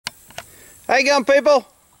How you going, people?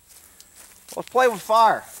 Let's play with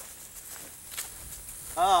fire.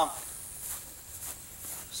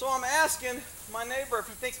 So I'm asking my neighbor if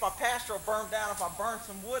he thinks my pasture will burn down if I burn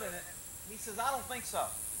some wood in it. He says, I don't think so.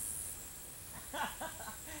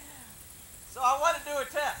 So I want to do a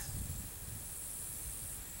test.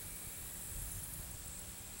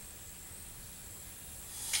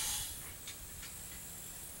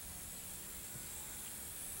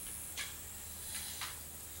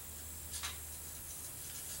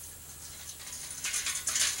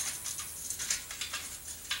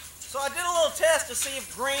 So I did a little test to see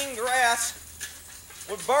if green grass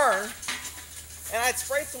would burn, and I'd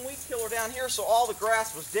sprayed some weed killer down here so all the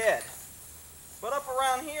grass was dead. But up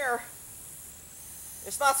around here,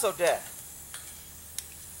 it's not so dead.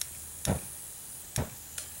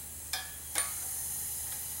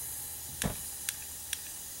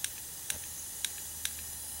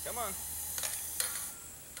 Come on.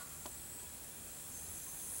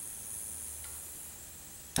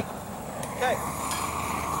 Okay.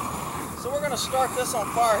 So we're going to start this on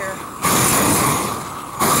fire here.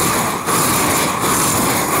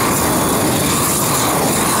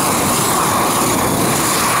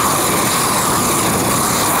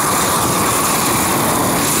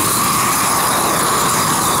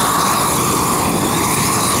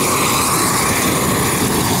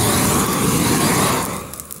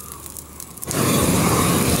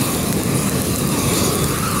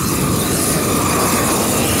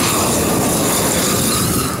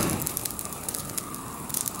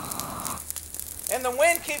 And the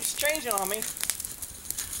wind keeps changing on me,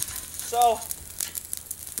 so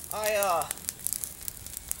I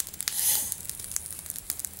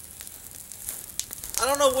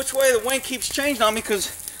don't know which way the wind keeps changing on me, because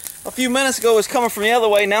a few minutes ago it was coming from the other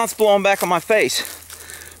way, now it's blowing back on my face.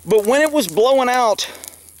 But when it was blowing out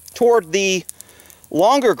toward the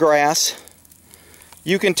longer grass,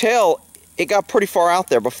 you can tell it got pretty far out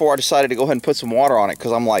there before I decided to go ahead and put some water on it,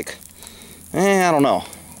 because I'm like, I don't know.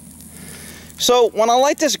 So when I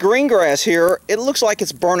light this green grass here, it looks like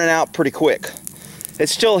it's burning out pretty quick. It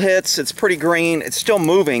still hits, it's pretty green, it's still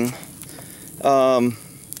moving. I'm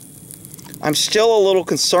still a little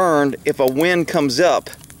concerned if a wind comes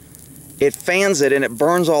up, it fans it and it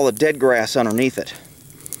burns all the dead grass underneath it.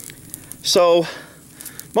 So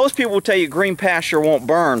most people will tell you green pasture won't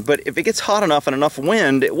burn, but if it gets hot enough and enough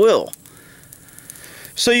wind, it will.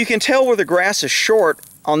 So you can tell where the grass is short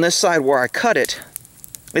on this side where I cut it.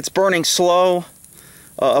 It's burning slow.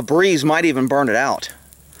 A breeze might even burn it out.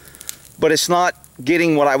 But it's not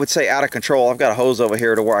getting what I would say out of control. I've got a hose over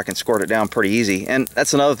here to where I can squirt it down pretty easy. And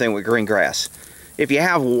that's another thing with green grass. If you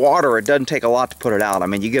have water, it doesn't take a lot to put it out. I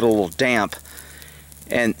mean, you get a little damp,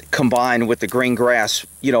 and combined with the green grass,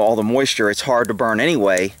 you know, all the moisture, it's hard to burn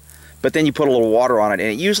anyway. But then you put a little water on it, and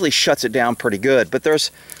it usually shuts it down pretty good. But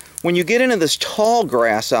when you get into this tall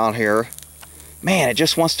grass out here, man, it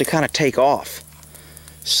just wants to kind of take off.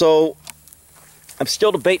 So I'm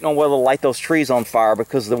still debating on whether to light those trees on fire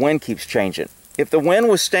because the wind keeps changing. If the wind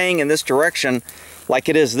was staying in this direction like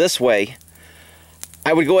it is this way,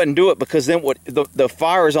 I would go ahead and do it, because then the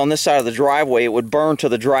fire is on this side of the driveway, it would burn to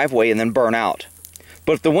the driveway and then burn out.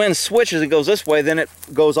 But if the wind switches and goes this way, then it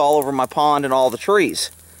goes all over my pond and all the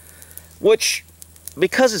trees. Which,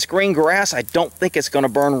 because it's green grass, I don't think it's going to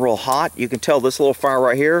burn real hot. You can tell this little fire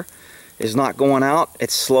right here is not going out.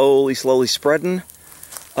 It's slowly spreading.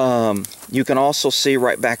 You can also see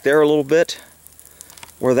right back there a little bit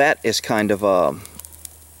where that is kind of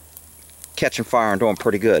catching fire and doing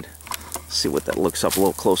pretty good. Let's see what that looks up a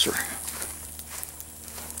little closer.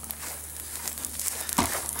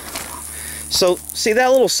 So see, that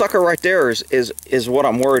little sucker right there is what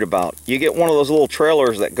I'm worried about. You get one of those little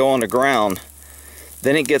trailers that go on the ground,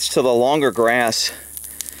 then it gets to the longer grass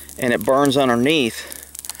and it burns underneath.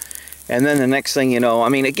 And then the next thing you know, I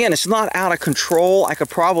mean, again, it's not out of control. I could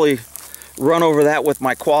probably run over that with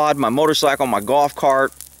my quad, my motorcycle, my golf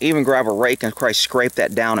cart, even grab a rake and scrape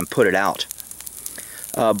that down and put it out.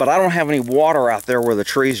 But I don't have any water out there where the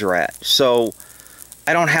trees are at. So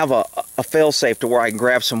I don't have a fail-safe to where I can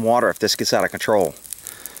grab some water if this gets out of control.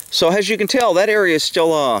 So as you can tell, that area is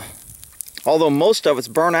still, although most of it's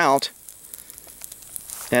burnt out,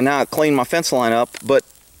 and now I cleaned my fence line up, but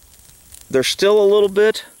there's still a little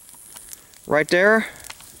bit right there,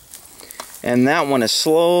 and that one has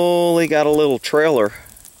slowly got a little trailer,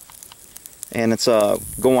 and it's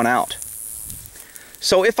going out.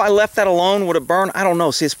 So if I left that alone, would it burn? I don't know.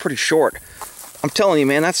 See, it's pretty short. I'm telling you,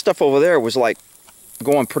 man, that stuff over there was like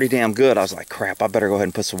going pretty damn good. I was like, crap, I better go ahead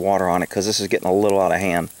and put some water on it, because this is getting a little out of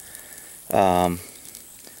hand.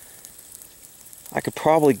 I could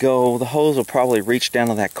probably go, the hose will probably reach down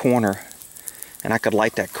to that corner and I could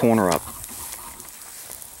light that corner up.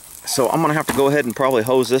 So I'm gonna have to go ahead and probably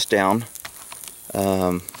hose this down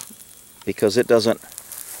because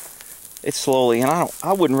it's slowly, and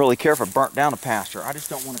I wouldn't really care if it burnt down a pasture. I just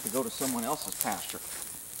don't want it to go to someone else's pasture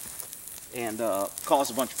and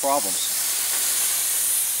cause a bunch of problems.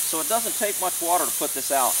 So it doesn't take much water to put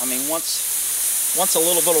this out. I mean, once a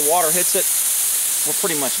little bit of water hits it, we're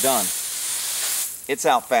pretty much done. It's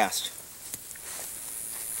out fast.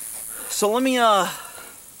 So let me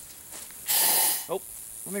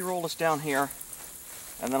roll this down here,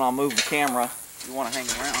 and then I'll move the camera if you want to hang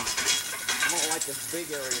around. I don't like this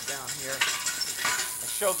big area down here. I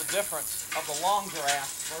show the difference of the long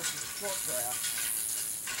grass versus the short grass.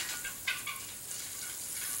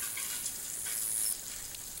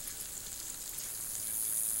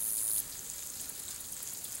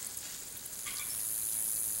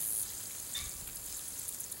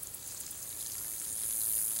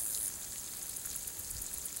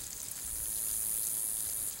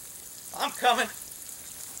 I'm coming.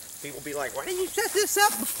 People be like, why didn't you set this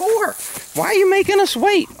up before? Why are you making us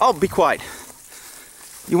wait? Oh, be quiet.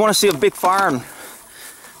 You want to see a big fire,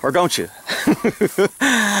 or don't you?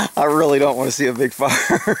 I really don't want to see a big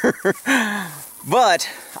fire. But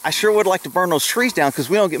I sure would like to burn those trees down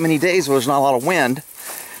because we don't get many days where there's not a lot of wind.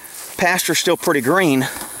 Pasture's still pretty green.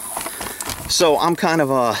 So I'm kind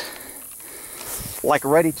of like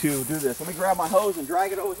ready to do this. Let me grab my hose and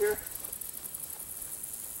drag it over here.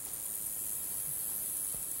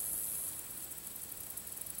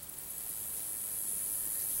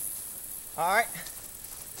 Alright,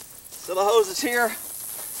 so the hose is here.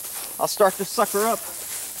 I'll start this sucker up.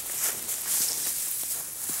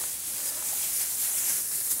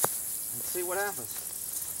 And see what happens.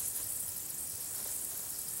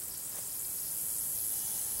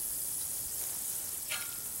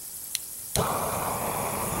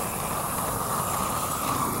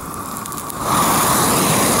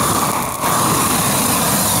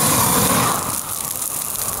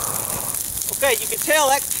 Okay, you can tell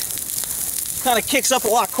that kind of kicks up a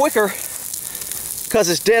lot quicker because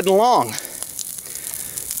it's dead and long.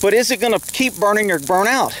 But is it going to keep burning or burn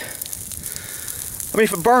out? I mean,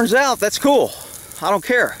 if it burns out, that's cool. I don't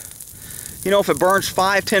care. You know, if it burns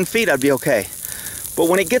 5-10 feet, I'd be okay. But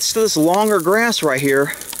when it gets to this longer grass right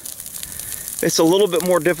here, it's a little bit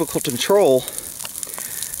more difficult to control.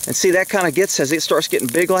 And see, that kind of gets, as it starts getting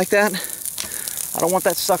big like that, I don't want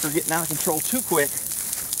that sucker getting out of control too quick.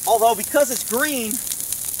 Although, because it's green,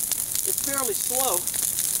 it's fairly slow.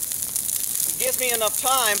 It gives me enough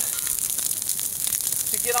time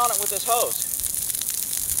to get on it with this hose.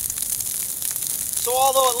 So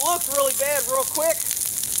although it looked really bad real quick,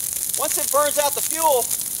 once it burns out the fuel,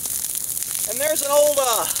 and there's an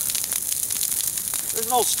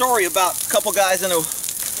old story about a couple guys in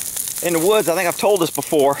the woods, I think I've told this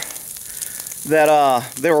before, that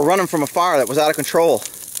they were running from a fire that was out of control.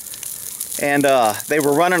 And they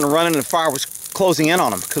were running and running, and the fire was closing in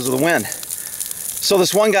on them because of the wind. So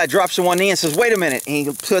this one guy drops to one knee and says, wait a minute, and he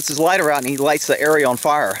puts his lighter out and he lights the area on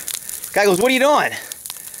fire. Guy goes, what are you doing?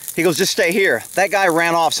 He goes, just stay here. That guy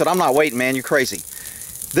ran off, said, I'm not waiting, man, you're crazy.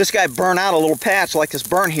 This guy burned out a little patch like this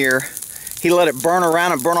burn here. He let it burn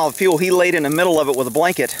around and burn all the fuel. He laid in the middle of it with a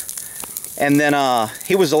blanket, and then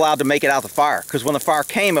he was allowed to make it out the fire, because when the fire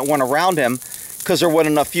came, it went around him because there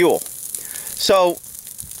wasn't enough fuel. So,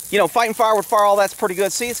 you know, fighting fire with fire, all that's pretty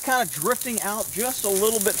good. See, it's kind of drifting out just a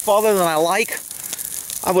little bit farther than I like.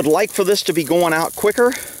 I would like for this to be going out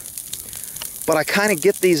quicker, but I kind of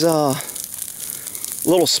get these little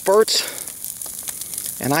spurts,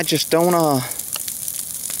 and I just don't, I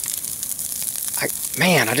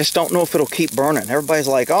just don't know if it'll keep burning. Everybody's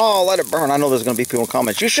like, oh, let it burn. I know there's going to be people in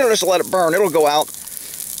comments, you should have just let it burn, it'll go out.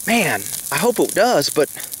 Man, I hope it does, but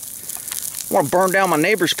I want to burn down my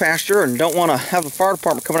neighbor's pasture and don't want to have the fire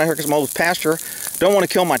department coming out here because I'm over pasture. Don't want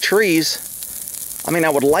to kill my trees. I mean, I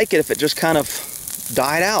would like it if it just kind of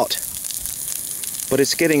died out. But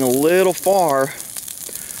it's getting a little far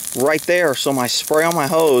right there, so my spray on my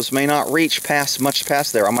hose may not reach much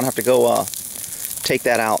past there. I'm going to have to go take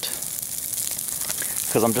that out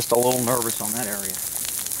because I'm just a little nervous on that area.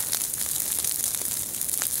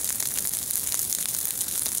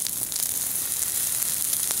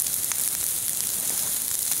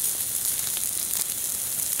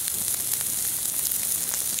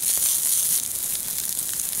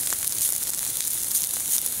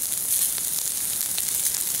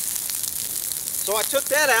 So I took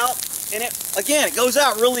that out, and it goes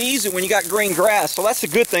out really easy when you got green grass. So that's the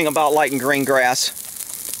good thing about lighting green grass.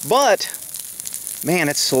 But, man,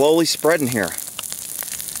 it's slowly spreading here.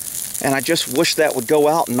 And I just wish that would go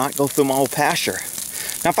out and not go through my whole pasture.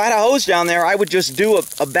 Now if I had a hose down there, I would just do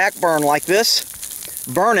a back burn like this,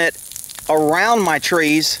 burn it around my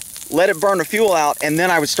trees, let it burn the fuel out, and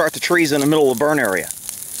then I would start the trees in the middle of the burn area.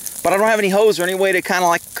 But I don't have any hose or any way to kind of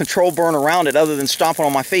like control burn around it other than stomping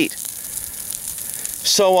on my feet.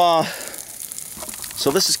 So,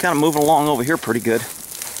 so this is kind of moving along over here pretty good.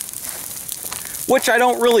 Which I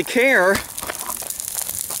don't really care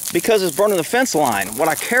because it's burning the fence line. What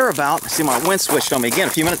I care about, see my wind switched on me again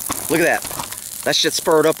a few minutes. Look at that. That shit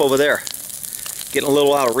spurred up over there. Getting a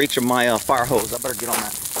little out of reach of my fire hose. I better get on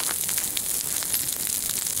that.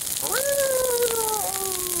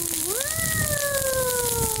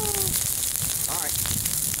 Alright.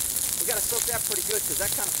 We got to soak that pretty good because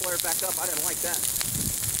that kind of flared back up. I didn't like that.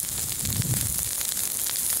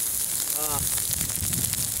 I'm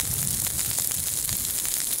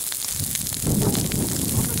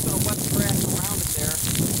just going to wet the grass around it there.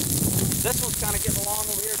 This one's kind of getting along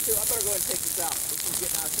over here too. I better go ahead and take this out. This one's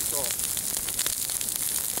getting out of control.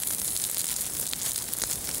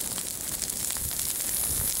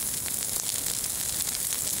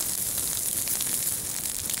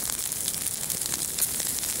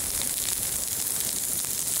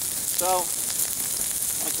 So,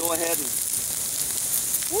 I'm going to go ahead and,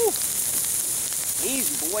 woo,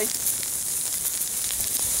 easy boy.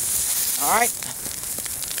 Alright,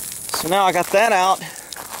 so now I got that out.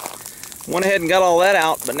 Went ahead and got all that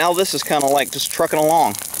out, but now this is kind of like just trucking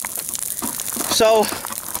along. So,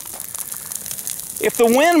 if the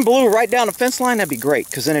wind blew right down the fence line, that'd be great,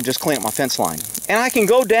 because then it'd just clean up my fence line. And I can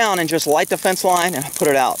go down and just light the fence line and put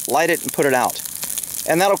it out. Light it and put it out.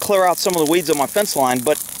 And that'll clear out some of the weeds on my fence line,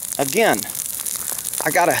 but again,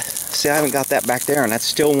 I gotta, see I haven't got that back there and that's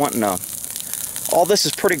still wanting to, all this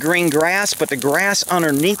is pretty green grass, but the grass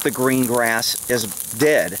underneath the green grass is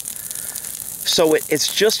dead. So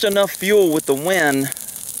it's just enough fuel with the wind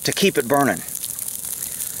to keep it burning.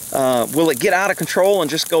 Will it get out of control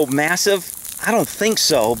and just go massive? I don't think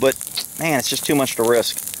so, but man, it's just too much to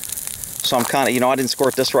risk. So I'm kind of, you know, I didn't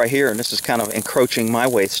squirt this right here and this is kind of encroaching my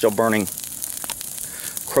way. It's still burning,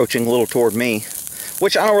 encroaching a little toward me.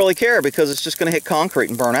 Which I don't really care because it's just going to hit concrete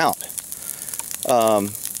and burn out.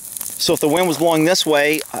 So if the wind was blowing this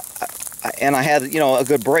way and I had, you know, a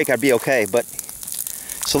good break, I'd be okay. But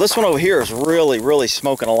so this one over here is really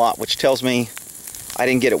smoking a lot, which tells me I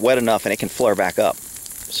didn't get it wet enough and it can flare back up.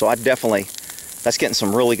 So I definitely, that's getting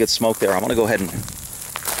some really good smoke there. I'm going to go ahead and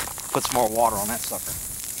put some more water on that sucker.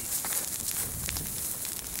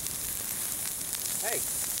 Hey,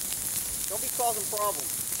 don't be causing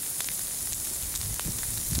problems.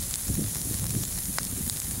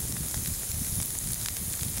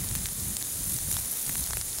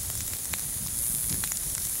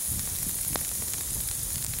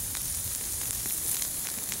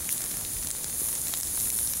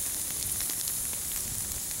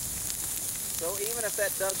 So even if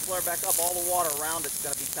that does flare back up, all the water around it's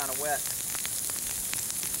going to be kind of wet.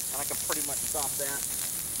 And I can pretty much stop that. I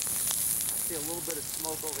see a little bit of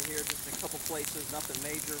smoke over here, just in a couple places, nothing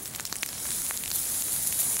major.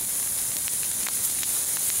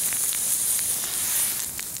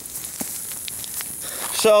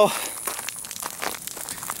 So,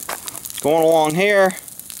 going along here,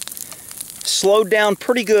 slowed down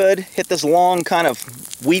pretty good, hit this long kind of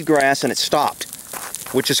weed grass and it stopped,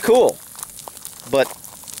 which is cool. But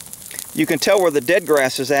you can tell where the dead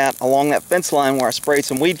grass is at along that fence line where I sprayed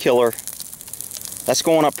some weed killer. That's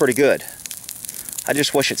going up pretty good. I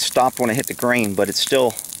just wish it stopped when it hit the green, but it's still,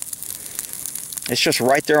 it's just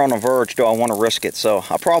right there on the verge. Do I want to risk it? So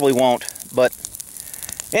I probably won't. But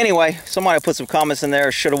anyway, somebody put some comments in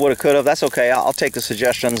there, shoulda, woulda, coulda. That's okay. I'll take the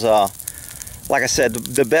suggestions. Like I said,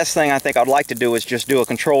 the best thing I think I'd like to do is just do a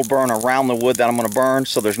controlled burn around the wood that I'm going to burn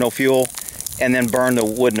so there's no fuel, and then burn the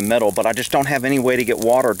wood in the middle. But I just don't have any way to get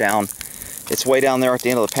water down. It's way down there at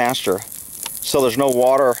the end of the pasture. So there's no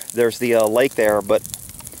water. There's the lake there, but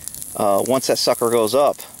once that sucker goes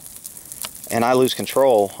up and I lose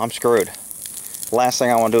control, I'm screwed. Last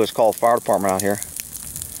thing I want to do is call the fire department out here.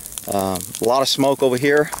 A lot of smoke over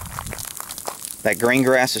here. That green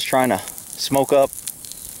grass is trying to smoke up.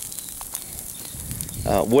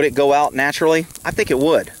 Would it go out naturally? I think it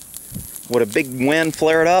would. Would a big wind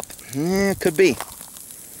flare it up? It could be.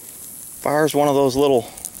 Fire's one of those little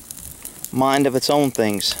mind of its own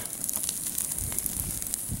things.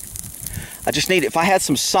 I just need, if I had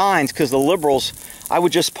some signs, because the liberals, I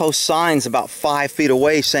would just post signs about 5 feet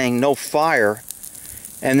away saying no fire,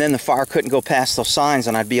 and then the fire couldn't go past those signs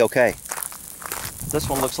and I'd be okay. This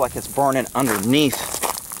one looks like it's burning underneath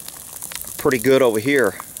pretty good over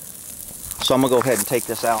here. So I'm going to go ahead and take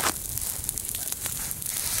this out, because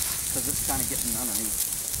it's kind of getting underneath.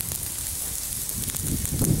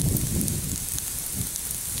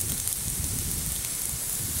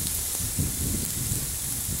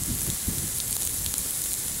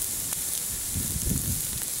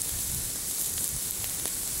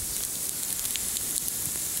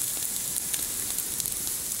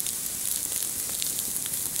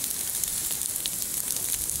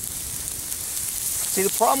 See, the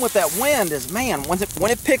problem with that wind is, man, when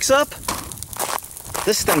it picks up,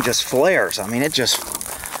 this thing just flares. I mean, it just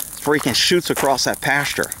freaking shoots across that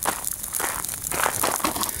pasture.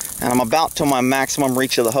 And I'm about to my maximum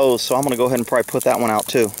reach of the hose, so I'm going to go ahead and probably put that one out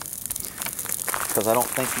too, because I don't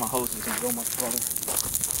think my hose is going to go much further.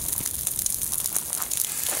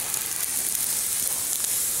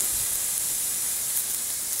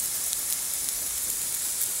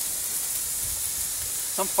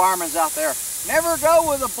 Some firemen's out there. Never go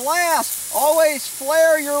with a blast. Always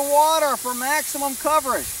flare your water for maximum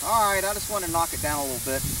coverage. All right, I just want to knock it down a little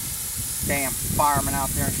bit. Damn firemen out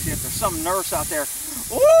there and shit. There's some nurse out there.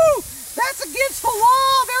 Woo! That's against the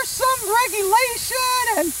law. There's some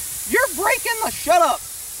regulation and you're breaking the... Shut up.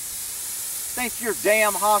 Think your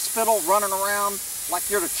damn hospital running around like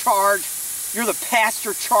you're the charge. You're the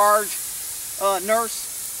pastor charge nurse.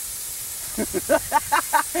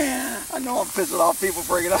 I know I'm pissing off people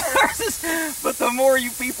bringing up nurses, but the more you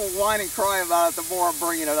people whine and cry about it, the more I'm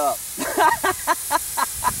bringing it up.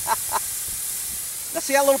 Now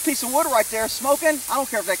see that little piece of wood right there smoking? I don't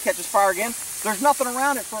care if that catches fire again. There's nothing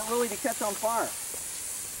around it for it really to catch on fire.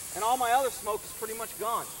 And all my other smoke is pretty much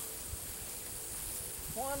gone.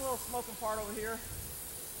 One little smoking part over here.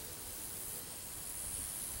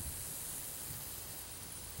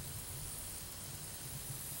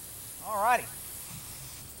 Alrighty.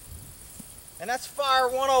 And that's Fire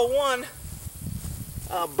 101,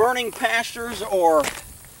 burning pastures, or,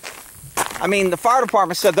 I mean, the fire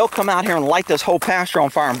department said they'll come out here and light this whole pasture on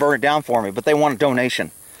fire and burn it down for me, but they want a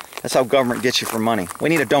donation. That's how government gets you for money. We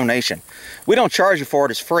need a donation. We don't charge you for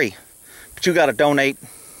it, it's free, but you got to donate.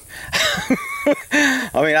 I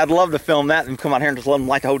mean, I'd love to film that and come out here and just let them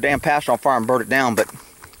light the whole damn pasture on fire and burn it down, but,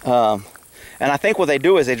 and I think what they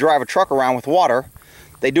do is they drive a truck around with water.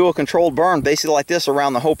 They do a controlled burn, basically like this,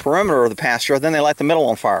 around the whole perimeter of the pasture. Then they light the middle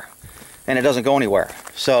on fire, and it doesn't go anywhere.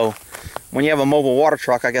 So when you have a mobile water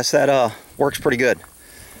truck, I guess that works pretty good.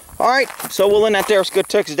 All right, so we'll end that there. It's a good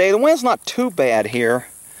Texas day. The wind's not too bad here.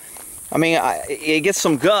 I mean, it gets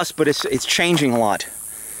some gusts, but it's changing a lot.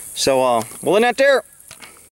 So we'll end that there.